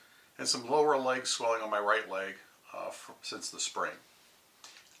year, and some lower leg swelling on my right leg since the spring.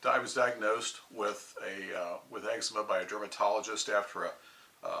 I was diagnosed with eczema by a dermatologist after a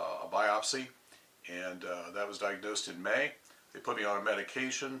biopsy, and that was diagnosed in May. They put me on a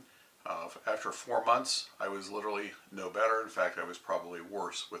medication. After 4 months, I was literally no better. In fact, I was probably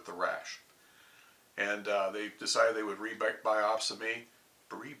worse with the rash. And they decided they would rebiopsy me.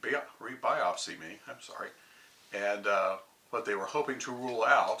 And what they were hoping to rule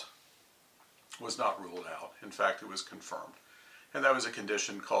out was not ruled out. In fact, it was confirmed. And that was a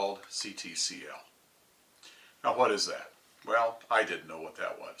condition called CTCL. Now, what is that? Well, I didn't know what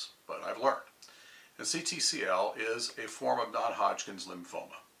that was, but I've learned. And CTCL is a form of non-Hodgkin's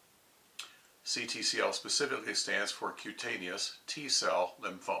lymphoma. CTCL specifically stands for cutaneous T-cell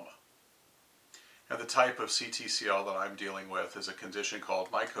lymphoma. And the type of CTCL that I'm dealing with is a condition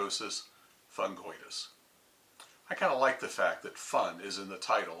called mycosis fungoides. I kind of like the fact that fun is in the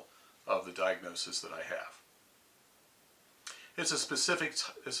title of the diagnosis that I have. It's this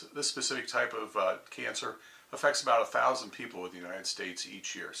specific type of cancer affects about 1,000 people in the United States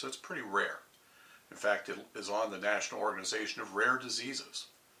each year, so it's pretty rare. In fact, it is on the National Organization of Rare Diseases.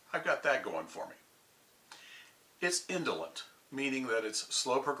 I've got that going for me. It's indolent, meaning that it's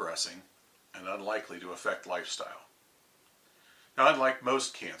slow progressing and unlikely to affect lifestyle. Now, unlike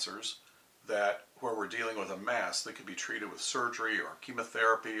most cancers, where we're dealing with a mass that can be treated with surgery or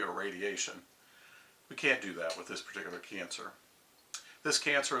chemotherapy or radiation, we can't do that with this particular cancer. This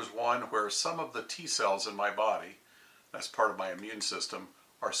cancer is one where some of the T cells in my body, as part of my immune system,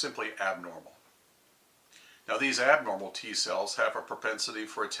 are simply abnormal. Now, these abnormal T cells have a propensity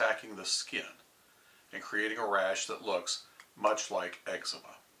for attacking the skin and creating a rash that looks much like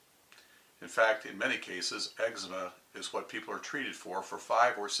eczema. In fact, in many cases, eczema is what people are treated for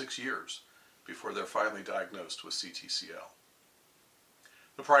 5 or 6 years before they're finally diagnosed with CTCL.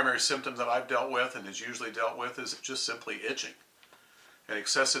 The primary symptom that I've dealt with and is usually dealt with is just simply itching. And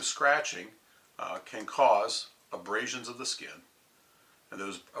excessive scratching can cause abrasions of the skin, and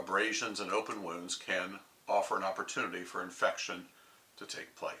those abrasions and open wounds can offer an opportunity for infection to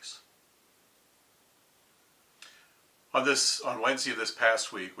take place. On Wednesday of this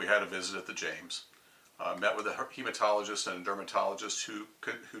past week, we had a visit at the James. Met with a hematologist and a dermatologist who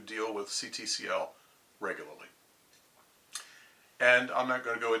deal with CTCL regularly. And I'm not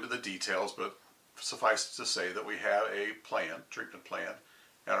going to go into the details, but suffice it to say that we have a treatment plan,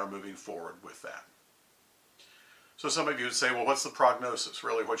 and are moving forward with that. So some of you would say, well, what's the prognosis?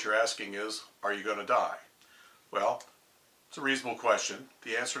 Really what you're asking is, are you going to die? Well, it's a reasonable question.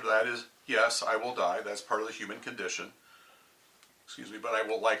 The answer to that is, yes, I will die. That's part of the human condition. But I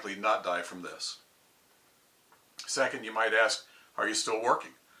will likely not die from this. Second, you might ask, are you still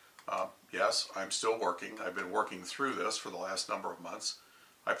working? Yes, I'm still working. I've been working through this for the last number of months.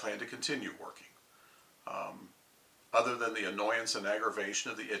 I plan to continue working. Other than the annoyance and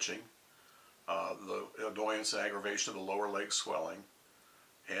aggravation of the itching, the annoyance and aggravation of the lower leg swelling,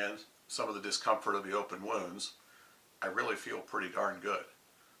 and some of the discomfort of the open wounds, I really feel pretty darn good.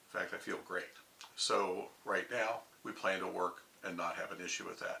 In fact, I feel great. So right now, we plan to work and not have an issue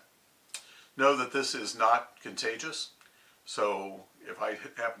with that. Know that this is not contagious, so if I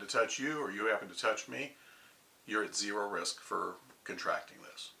happen to touch you or you happen to touch me, you're at zero risk for contracting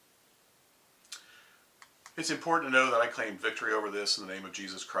this. It's important to know that I claimed victory over this in the name of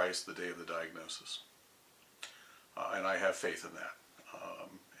Jesus Christ the day of the diagnosis. And I have faith in that.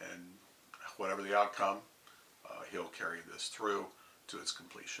 And whatever the outcome, He'll carry this through to its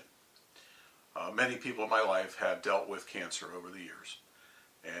completion. Many people in my life have dealt with cancer over the years,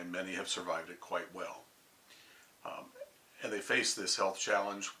 and many have survived it quite well. And they face this health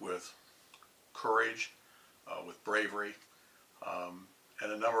challenge with courage, with bravery,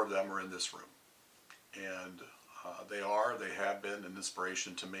 and a number of them are in this room. And they have been an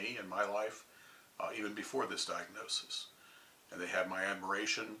inspiration to me in my life, even before this diagnosis. And they have my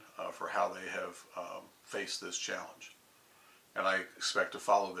admiration for how they have faced this challenge. And I expect to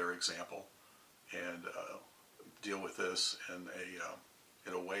follow their example and deal with this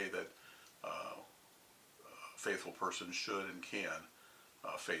in a way that a faithful person should and can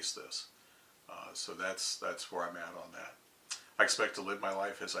face this. So that's where I'm at on that. I expect to live my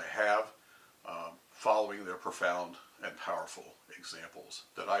life as I have, following their profound and powerful examples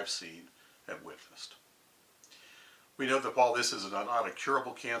that I've seen and witnessed. We know that while this is not a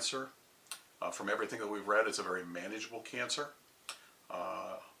curable cancer, from everything that we've read, it's a very manageable cancer.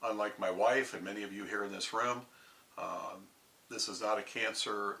 Unlike my wife and many of you here in this room, This is not a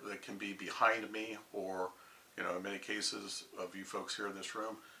cancer that can be behind me, or, in many cases of you folks here in this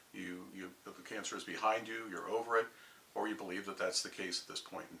room, if the cancer is behind you, you're over it, or you believe that that's the case at this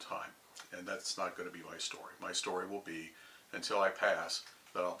point in time. And that's not going to be my story. My story will be, until I pass,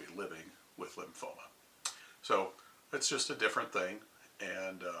 that I'll be living with lymphoma. So it's just a different thing,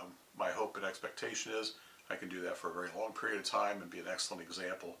 and my hope and expectation is I can do that for a very long period of time and be an excellent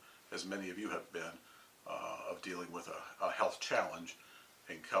example, as many of you have been, of dealing with a health challenge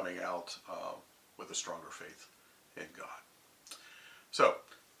and coming out with a stronger faith in God. So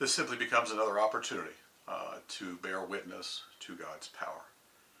this simply becomes another opportunity to bear witness to God's power.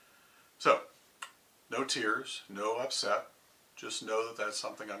 So, no tears, no upset. Just know that that's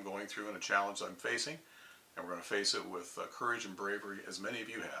something I'm going through and a challenge I'm facing, and we're going to face it with courage and bravery, as many of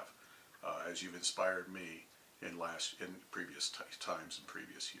you have, as you've inspired me in previous times and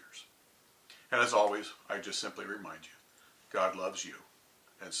previous years. And as always, I just simply remind you, God loves you,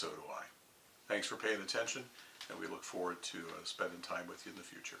 and so do I. Thanks for paying attention, and we look forward to spending time with you in the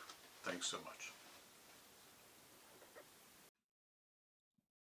future. Thanks so much.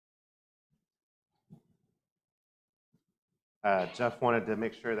 Jeff wanted to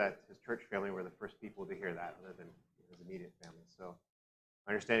make sure that his church family were the first people to hear that, other than his immediate family. So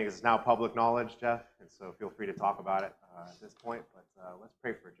my understanding is it's now public knowledge, Jeff, and so feel free to talk about it at this point. But let's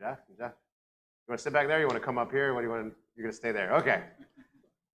pray for Jeff. And Jeff, you want to sit back there? You want to come up here? What do you want? You're going to stay there. Okay.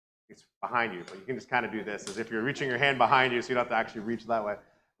 It's behind you, but you can just kind of do this as if you're reaching your hand behind you, so you don't have to actually reach that way.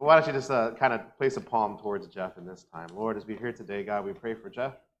 But why don't you just kind of place a palm towards Jeff in this time. Lord, as we hear today, God, we pray for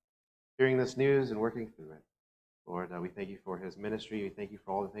Jeff, hearing this news and working through it. Lord, we thank you for his ministry. We thank you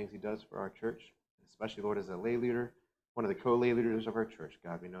for all the things he does for our church, especially, Lord, as a lay leader, one of the co-lay leaders of our church.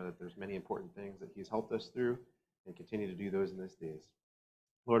 God, we know that there's many important things that he's helped us through and continue to do those in these days.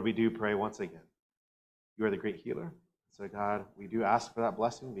 Lord, we do pray once again. You are the great healer. So, God, we do ask for that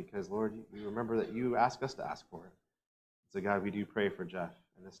blessing because, Lord, we remember that you ask us to ask for it. So, God, we do pray for Jeff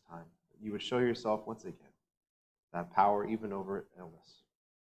in this time, that you would show yourself once again, that power even over illness.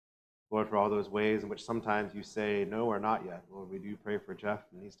 Lord, for all those ways in which sometimes you say no or not yet, Lord, we do pray for Jeff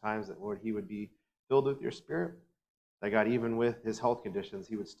in these times that, Lord, he would be filled with your Spirit, that, God, even with his health conditions,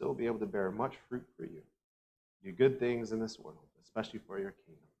 he would still be able to bear much fruit for you, do good things in this world, especially for your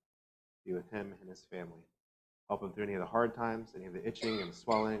kingdom. Be with him and his family. Help him through any of the hard times, any of the itching and the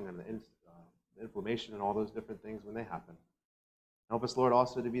swelling and the inflammation and all those different things when they happen. Help us, Lord,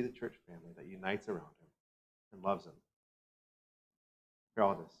 also to be the church family that unites around him and loves him. Hear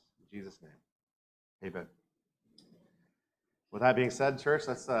all this. In Jesus' name, amen. With that being said, church,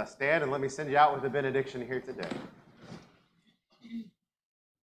 let's stand and let me send you out with a benediction here today.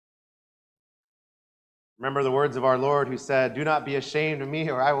 Remember the words of our Lord who said, "Do not be ashamed of me,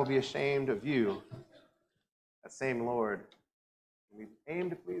 or I will be ashamed of you." That same Lord, when we aim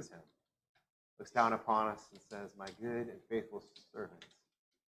to please him, looks down upon us and says, "My good and faithful servant,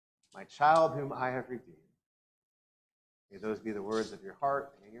 my child whom I have redeemed." May those be the words of your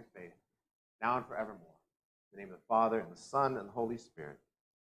heart and in your faith, now and forevermore. In the name of the Father, and the Son, and the Holy Spirit.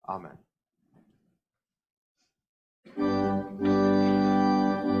 Amen.